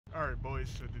Alright boys,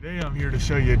 so today I'm here to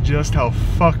show you just how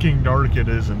fucking dark it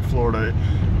is in Florida.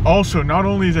 Also, not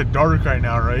only is it dark right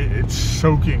now, right, it's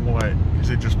soaking wet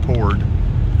because it just poured.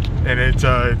 And it's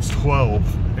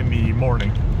 12 in the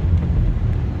morning.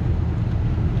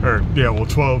 Or, yeah, well,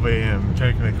 12 a.m.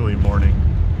 technically morning.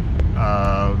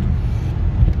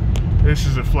 This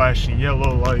is a flashing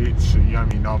yellow light, so I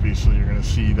mean, obviously you're gonna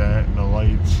see that in the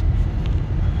lights.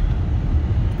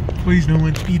 Please no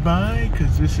one speed by,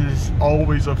 because this is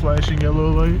always a flashing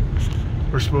yellow light.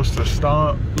 We're supposed to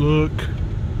stop. Look,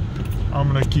 I'm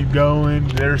gonna keep going.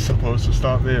 They're supposed to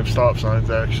stop. They have stop signs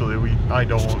actually. I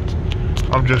don't.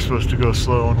 I'm just supposed to go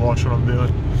slow and watch what I'm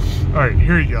doing. Alright,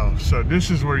 here you go. So this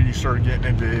is where you start getting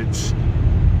into it's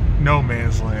no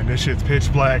man's land. This shit's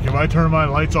pitch black. If I turn my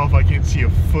lights off, I can't see a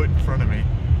foot in front of me.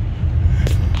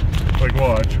 Like,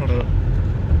 watch. Hold up.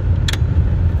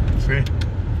 See?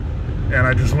 And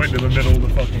I just went to the middle of the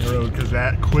fucking road because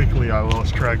that quickly I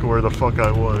lost track of where the fuck I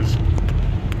was.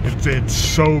 It's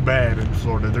so bad in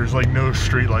Florida. There's like no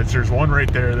street lights. There's one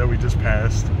right there that we just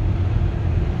passed.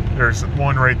 There's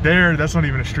one right there. That's not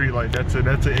even a street light. That's an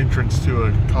entrance to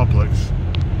a complex.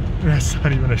 That's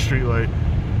not even a street light.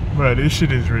 But this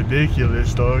shit is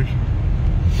ridiculous, dog.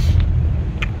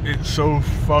 It's so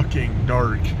fucking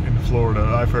dark in Florida.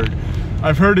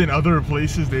 I've heard in other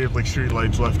places they have like street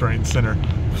lights left, right, and center.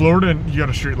 Florida, you got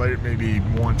a street light maybe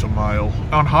once a mile.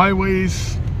 On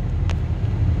highways,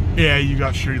 yeah, you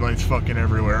got street lights fucking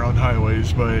everywhere on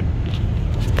highways, but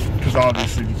because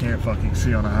obviously you can't fucking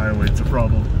see on a highway, it's a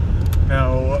problem.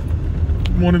 Now,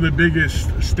 one of the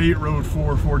biggest, State Road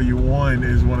 441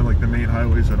 is one of like the main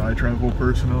highways that I travel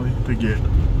personally to get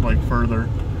like further.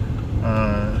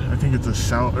 I think it's a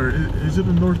south, or is it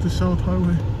a north to south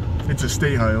highway? It's a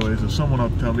state highway, so someone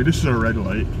will tell me. This is a red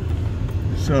light.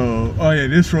 So, oh yeah,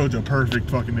 this road's a perfect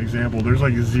fucking example. There's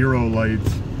like 0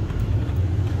 lights.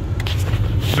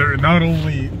 There, not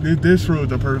only, this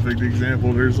road's a perfect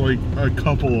example. There's like a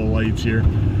couple of lights here.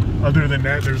 Other than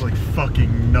that, there's like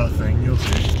fucking nothing. You'll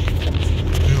see.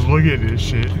 Just look at this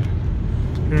shit.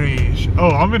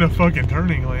 Oh, I'm in a fucking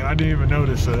turning lane. I didn't even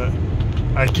notice that.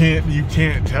 You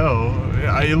can't tell.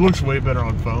 It looks way better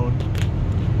on phone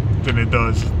than it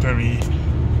does to me.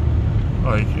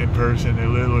 Like in person, it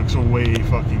looks way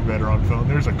fucking better on phone.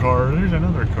 There's a car. There's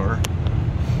another car.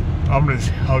 I'm gonna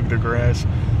hug the grass.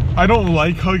 I don't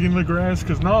like hugging the grass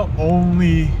because not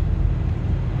only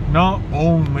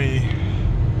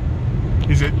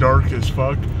is it dark as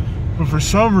fuck, but for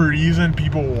some reason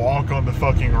people walk on the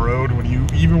fucking road when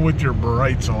even with your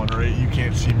brights on, right? You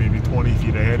can't see maybe 20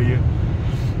 feet ahead of you.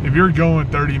 If you're going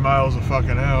 30 miles a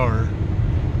fucking hour,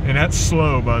 and that's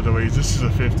slow, by the way, this is a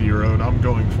 50 road, I'm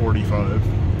going 45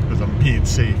 because I'm being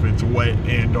safe. It's wet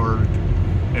and dark,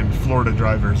 and Florida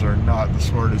drivers are not the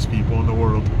smartest people in the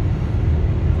world.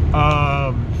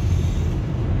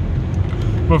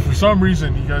 But for some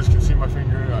reason, you guys can see my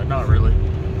finger, not really.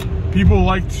 People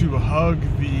like to hug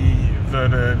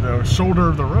the shoulder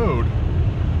of the road.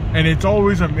 And it's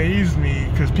always amazed me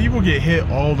because people get hit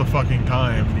all the fucking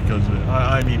time because of it.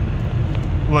 I mean,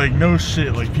 like, no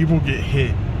shit, like, people get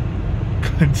hit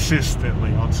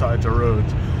consistently on sides of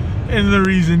roads. And the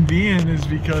reason being is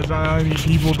because, I mean,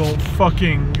 people don't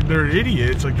fucking, they're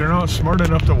idiots. Like, they're not smart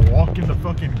enough to walk in the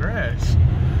fucking grass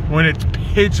when it's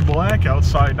pitch black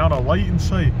outside, not a light in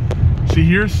sight. See,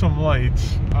 here's some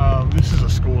lights. This is a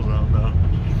school zone, though.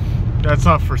 That's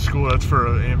not for school, that's for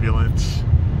an ambulance.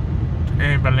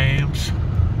 And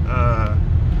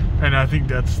I think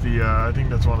that's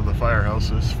one of the fire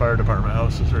department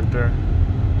houses right there.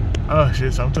 Oh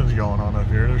shit, something's going on up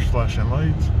here. There's flashing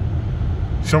lights.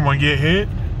 Someone get hit?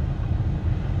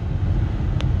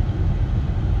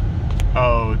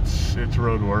 Oh, it's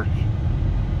road work.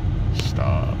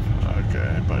 Stop.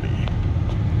 Okay, buddy.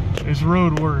 It's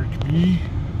road work, B.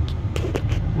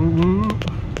 Woo woo.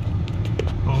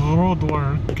 Road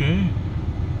work, okay.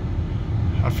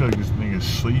 I feel like this thing is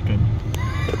sleeping.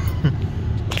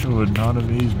 It would not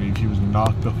amaze me if he was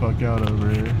knocked the fuck out over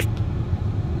here.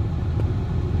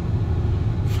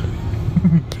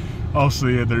 Also,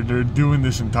 yeah, they're doing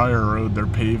this entire road. They're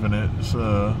paving it.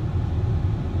 So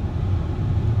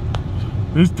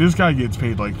this guy gets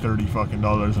paid like $30 fucking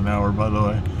an hour, by the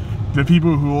way. The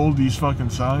people who hold these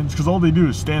fucking signs, because all they do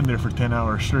is stand there for 10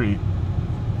 hours straight,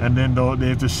 and then they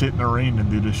have to sit in the rain and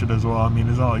do this shit as well. I mean,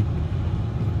 it's not like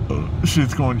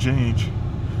shit's gonna change.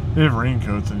 They have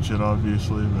raincoats and shit,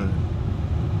 obviously, but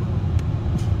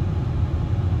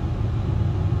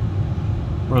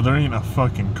bro, there ain't a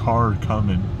fucking car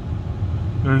coming.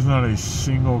 There's not a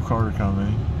single car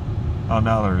coming. Oh,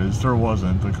 now there is. There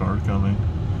wasn't a car coming.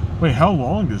 Wait, how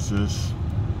long is this?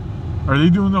 Are they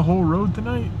doing the whole road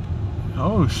tonight?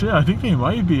 Oh shit, I think they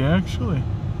might be actually.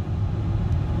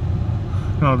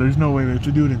 No, there's no way they have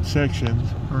to do it in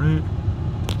sections, right?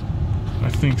 I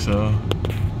think so.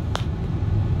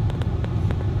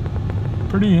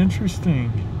 Pretty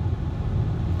interesting.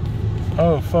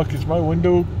 Oh fuck, is my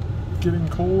window getting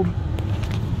cold?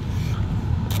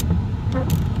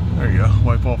 There you go,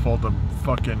 wipe off all the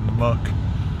fucking muck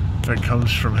that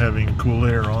comes from having cool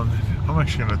air on. I'm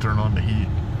actually gonna turn on the heat,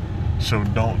 so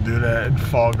don't do that and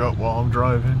fog up while I'm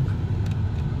driving.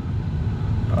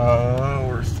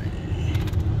 Where's the...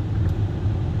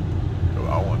 Oh,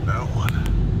 I want that one.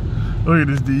 Look at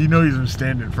this dude, you know he's been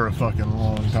standing for a fucking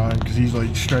long time because he's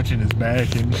like stretching his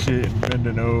back and shit and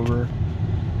bending over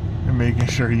and making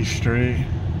sure he's straight.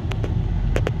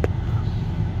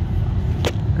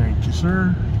 Thank you,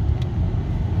 sir.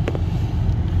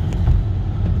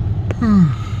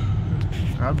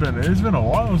 It's been a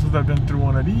while since I've been through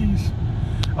one of these.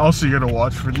 Also, you gotta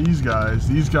watch for these guys.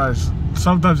 These guys,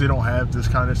 sometimes they don't have this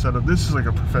kind of setup. This is like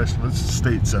a professional, this is a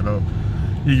state setup.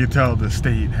 You can tell the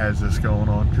state has this going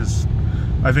on because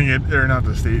I think or not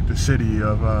the state, the city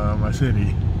of my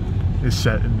city is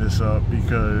setting this up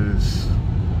because,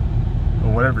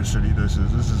 or whatever city this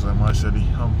is like my city.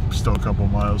 I'm still a couple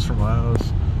miles from my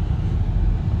house.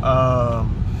 I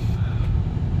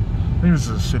think this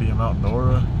is the city of Mount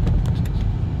Dora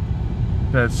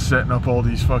that's setting up all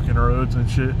these fucking roads and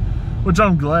shit, which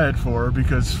I'm glad for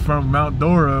because from Mount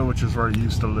Dora, which is where I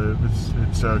used to live,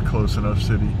 it's a close enough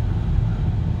city.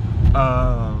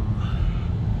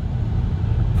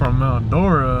 From Mount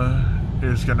Dora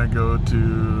is gonna go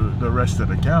to the rest of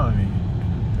the county.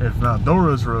 If Mount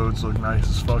Dora's roads look nice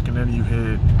as fuck, and then you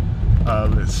hit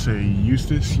let's say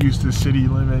Eustis city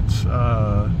limits,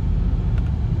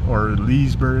 or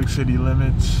Leesburg city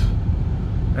limits,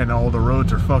 and all the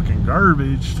roads are fucking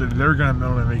garbage, so they're gonna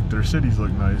want to make their cities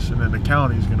look nice, and then the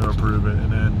county's gonna approve it,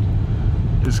 and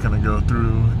then it's gonna go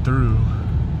through.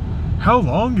 How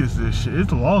long is this shit?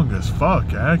 It's long as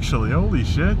fuck, actually. Holy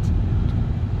shit.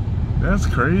 That's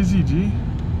crazy, G.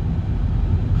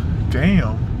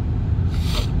 Damn.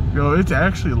 Yo, it's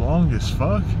actually long as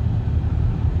fuck.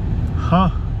 Huh.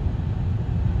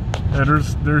 Yeah,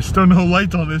 there's still no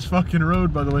lights on this fucking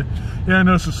road, by the way. Yeah, I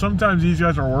know, so sometimes these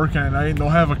guys are working at night and they'll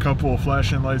have a couple of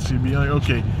flashing lights, so you'd be like,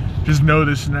 okay, just know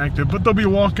this is active. But they'll be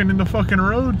walking in the fucking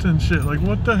roads and shit. Like,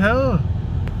 what the hell?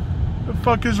 The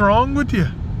fuck is wrong with you?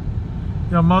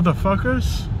 You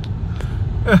motherfuckers?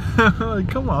 Like,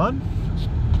 come on.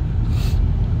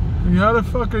 How the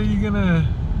fuck are you gonna...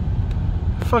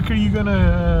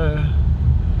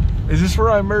 is this where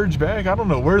I merge back? I don't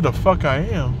know where the fuck I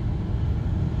am.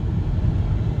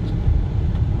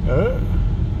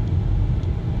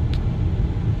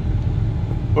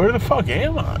 Where the fuck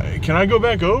am I? Can I go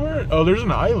back over? Oh, there's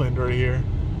an island right here.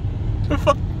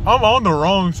 I'm on the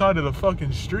wrong side of the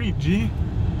fucking street, G.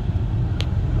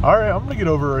 Alright, I'm gonna get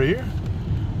over right here.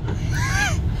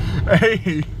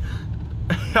 Hey,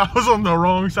 I was on the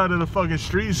wrong side of the fucking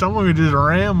street. Someone could just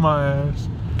ram my ass.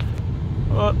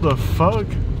 What the fuck?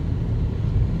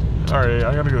 Alright,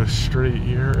 I gotta go straight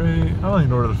here, right? I don't even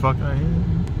know where the fuck I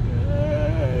am.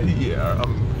 Yeah,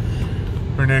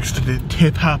 we're next to the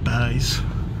Popeyes,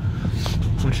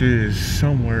 which is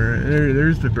somewhere.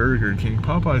 There's the Burger King.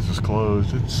 Popeyes is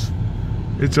closed.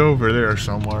 It's over there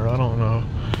somewhere. I don't know.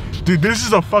 Dude, this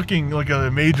is a fucking, like,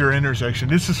 a major intersection.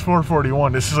 This is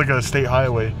 441. This is like a state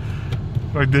highway.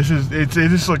 Like,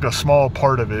 it's like a small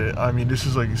part of it. I mean, this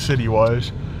is like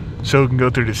city-wise, so it can go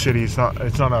through the city. It's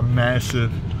not a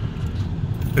massive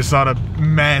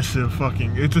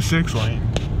fucking, it's a 6-lane.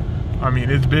 I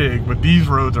mean, it's big, but these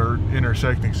roads are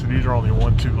intersecting, so these are only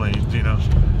 1-2 lanes, you know.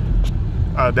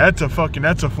 That's a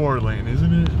 4-lane,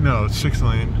 isn't it? No, it's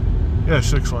 6-lane. Yeah,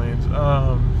 6 lanes.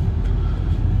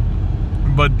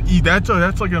 But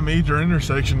that's like a major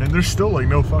intersection, and there's still like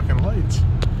no fucking lights.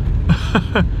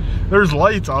 There's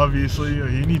lights, obviously.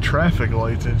 You need traffic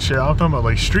lights and shit. I'm talking about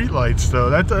like street lights, though.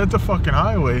 That's a fucking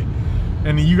highway,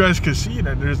 and you guys can see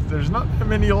that there's not that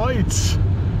many lights.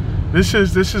 This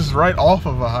is right off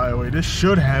of a highway. This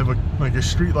should have like a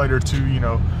street light or two, you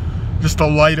know, just to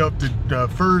light up the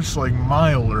first like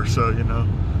mile or so, you know.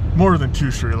 More than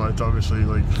 2 street lights, obviously,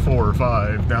 like 4 or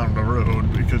 5 down the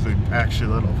road, because they actually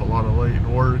let off a lot of light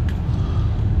and work.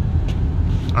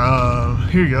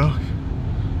 Here you go.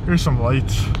 Here's some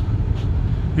lights.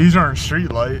 These aren't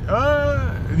street light.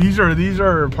 These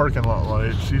are parking lot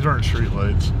lights. These aren't street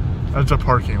lights. That's a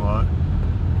parking lot.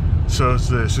 So it's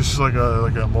this. This is like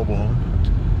a mobile home.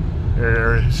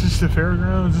 Is this the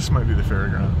fairgrounds? This might be the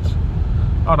fairgrounds.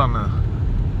 I don't know.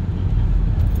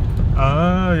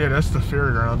 Yeah, that's the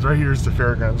fairgrounds. Right here's the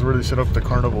fairgrounds where they set up the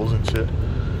carnivals and shit.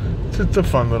 It's a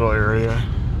fun little area.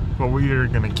 But we are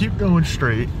gonna keep going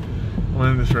straight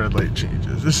when this red light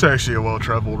changes. This is actually a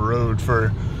well-traveled road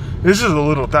for, this is a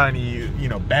little tiny, you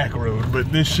know, back road,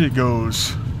 but this shit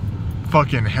goes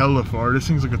fucking hella far. This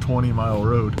thing's like a 20-mile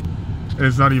road. And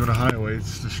it's not even a highway,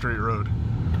 it's just a straight road.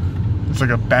 It's like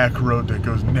a back road that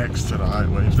goes next to the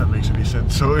highway, if that makes any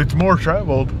sense. So it's more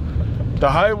traveled. The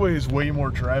highway is way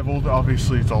more traveled.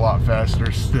 Obviously, it's a lot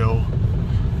faster still.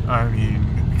 I mean,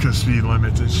 because speed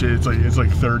limits and shit, it's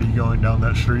like 30 going down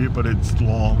that street, but it's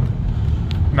long.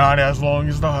 Not as long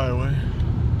as the highway.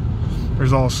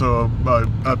 There's also a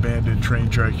abandoned train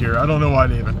track here. I don't know why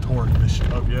they haven't torn this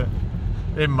shit up yet.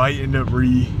 It might end up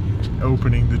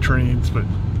reopening the trains, but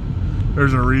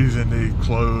there's a reason they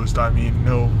closed. I mean,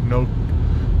 no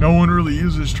one really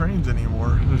uses trains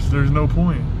anymore. There's no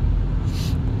point.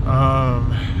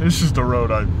 This is the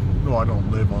road I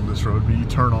don't live on this road, but you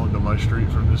turn onto my street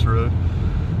from this road.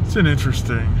 It's an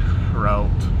interesting route.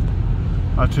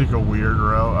 I take a weird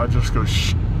route. I just go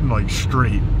like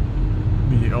straight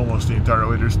almost the entire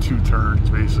way. There's 2 turns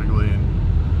basically, and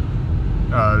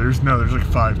there's like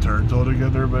 5 turns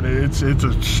altogether, but it's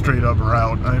a straight up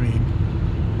route. I mean,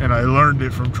 and I learned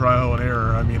it from trial and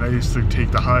error. I mean, I used to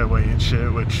take the highway and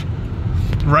shit, which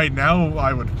right now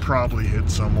I would probably hit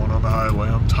someone on the highway.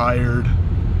 I'm tired.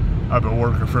 I've been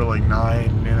working for like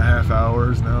 9.5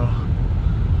 hours now.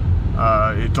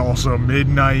 It's also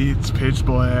midnight, it's pitch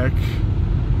black.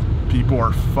 People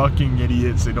are fucking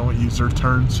idiots. They don't use their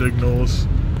turn signals.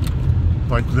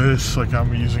 Like this, like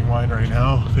I'm using mine right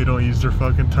now. They don't use their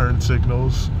fucking turn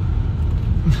signals.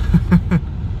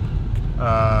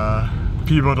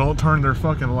 People don't turn their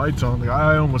fucking lights on. Like,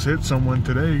 I almost hit someone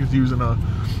today using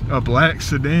a black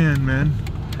sedan, man.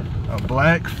 A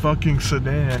black fucking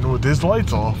sedan with his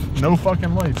lights off. No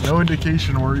fucking lights. No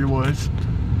indication where he was.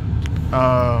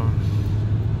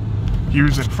 He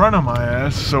was in front of my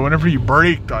ass, so whenever he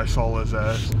braked, I saw his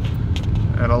ass.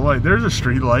 At a light. There's a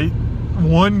street light.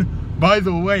 By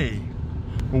the way,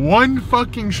 one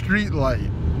fucking street light.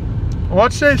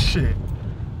 Watch that shit.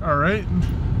 Alright?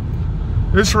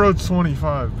 This road's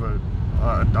 25, but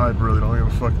I really don't give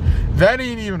a fuck. That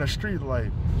ain't even a street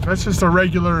light. That's just a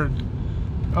regular...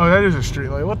 Oh, that is a street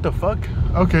light. What the fuck?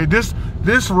 Okay, this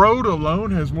road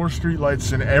alone has more street lights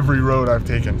than every road I've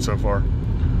taken so far.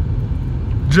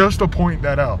 Just to point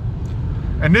that out.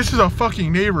 And this is a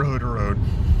fucking neighborhood road.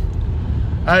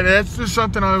 That's just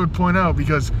something I would point out,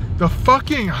 because the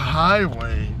fucking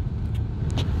highway...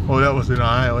 Oh, that wasn't a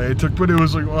highway. But it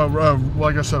was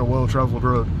like I said, a well-traveled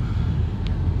road.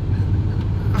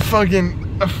 Fucking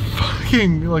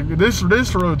like this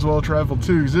road's well-traveled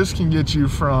too, because this can get you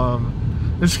from...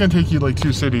 This can take you like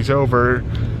 2 cities over.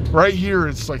 Right here,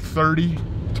 it's like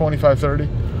 25, 30.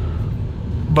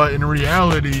 But in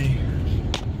reality,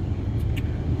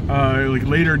 like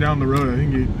later down the road, I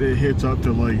think it hits up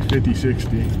to like 50,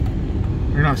 60.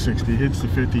 Or not 60, it hits to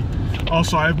 50.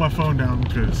 Also, I have my phone down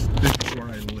because this is where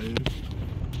I live.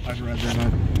 I'd rather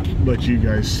not let you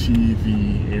guys see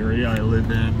the area I live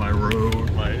in, my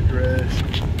road, my address.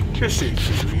 Just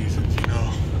safety reasons, you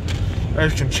know. I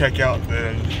can check out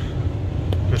the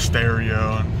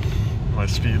stereo and my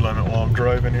speed limit while I'm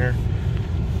driving here.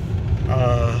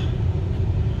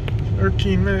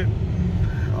 13 minute.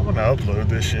 I'm gonna upload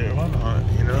this shit. Why not?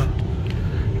 You know,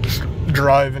 just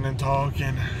driving and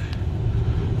talking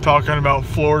about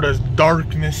Florida's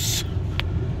darkness.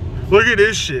 Look at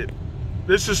this shit.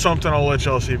 This is something I'll let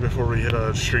y'all see before we hit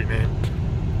a street name.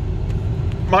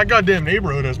 My goddamn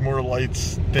neighborhood has more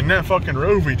lights than that fucking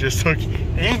road we just took,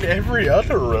 and every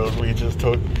other road we just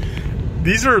took.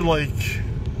 These are like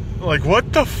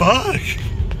what the fuck?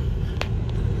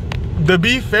 To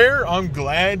be fair, I'm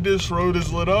glad this road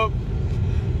is lit up,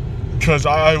 because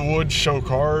I would show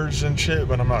cars and shit,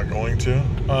 but I'm not going to.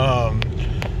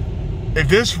 If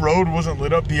this road wasn't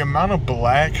lit up, the amount of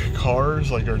black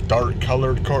cars, like, or dark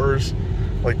colored cars,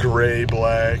 like gray,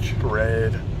 black,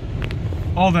 red,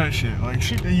 all that shit, like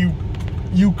shit that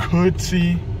you could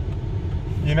see,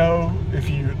 you know, if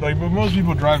you, like, but most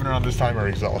people driving around this time are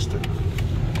exhausted.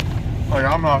 Like,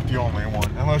 I'm not the only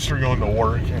one, unless you're going to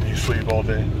work and you sleep all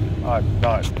day. I'm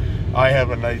not. I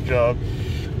have a night job.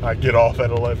 I get off at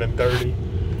 11:30.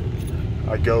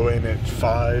 I go in at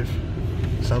 5.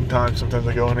 Sometimes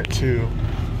I go in at 2.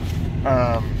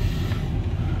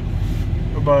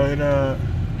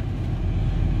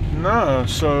 No,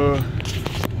 so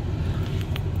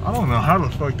I don't know how the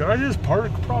fuck did I just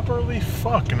park properly?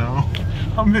 Fuck no.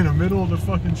 I'm in the middle of the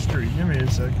fucking street. Give me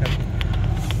a second.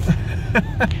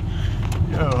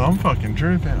 Yo, I'm fucking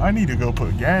tripping. I need to go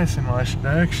put gas in my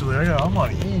actually. I'm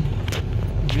on E.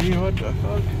 Gee, what the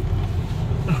fuck?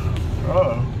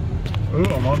 Oh,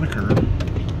 I'm on the curb.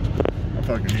 I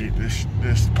fucking hate this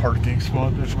parking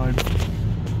spot that my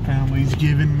family's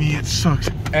giving me. It sucks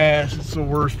ass. It's the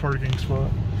worst parking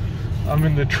spot. I'm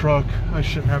in the truck. I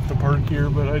shouldn't have to park here,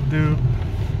 but I do.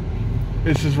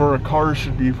 This is where a car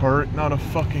should be parked, not a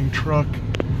fucking truck.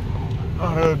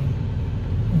 Not a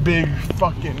big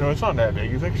fucking, no, it's not that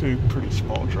big. It's actually a pretty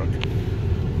small truck.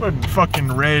 But fucking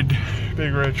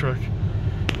big red truck.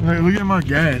 Like, look at my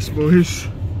gas, boys.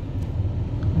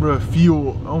 Bro,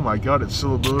 fuel. Oh my god, it's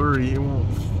still blurry. It won't.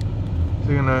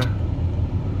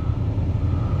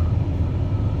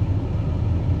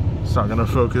 It's not gonna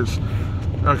focus.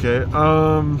 Okay,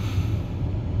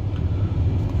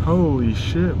 holy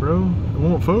shit, bro. It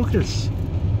won't focus.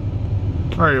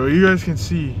 Alright, well, you guys can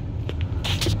see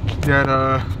that,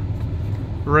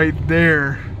 right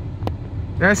there.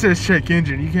 That says check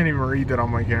engine. You can't even read that on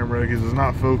my camera because it's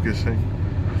not focusing.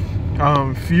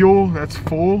 Fuel, that's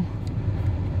full.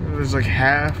 There's like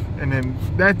half, and then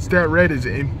that red is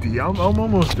empty. I'm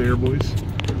almost there, boys.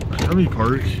 Right, let me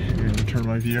park and turn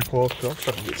my vehicle off. I'm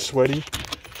starting to get sweaty.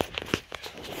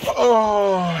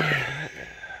 Oh,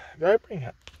 did I bring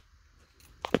it?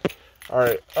 All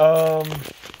right.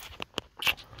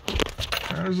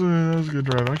 That was a good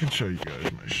drive. I can show you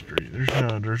guys my street.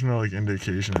 There's no like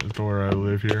indication as to where I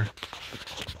live here.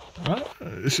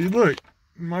 See, look,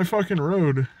 my fucking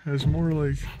road has more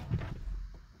like.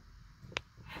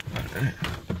 Right.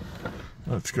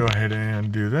 Let's go ahead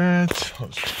and do that.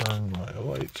 Let's turn my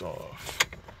lights off.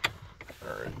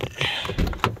 Alright.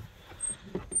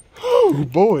 Oh,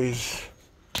 boys.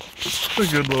 It's a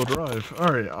good little drive.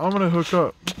 Alright, I'm gonna hook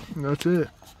up. That's it.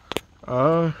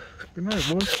 Good night,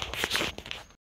 boys.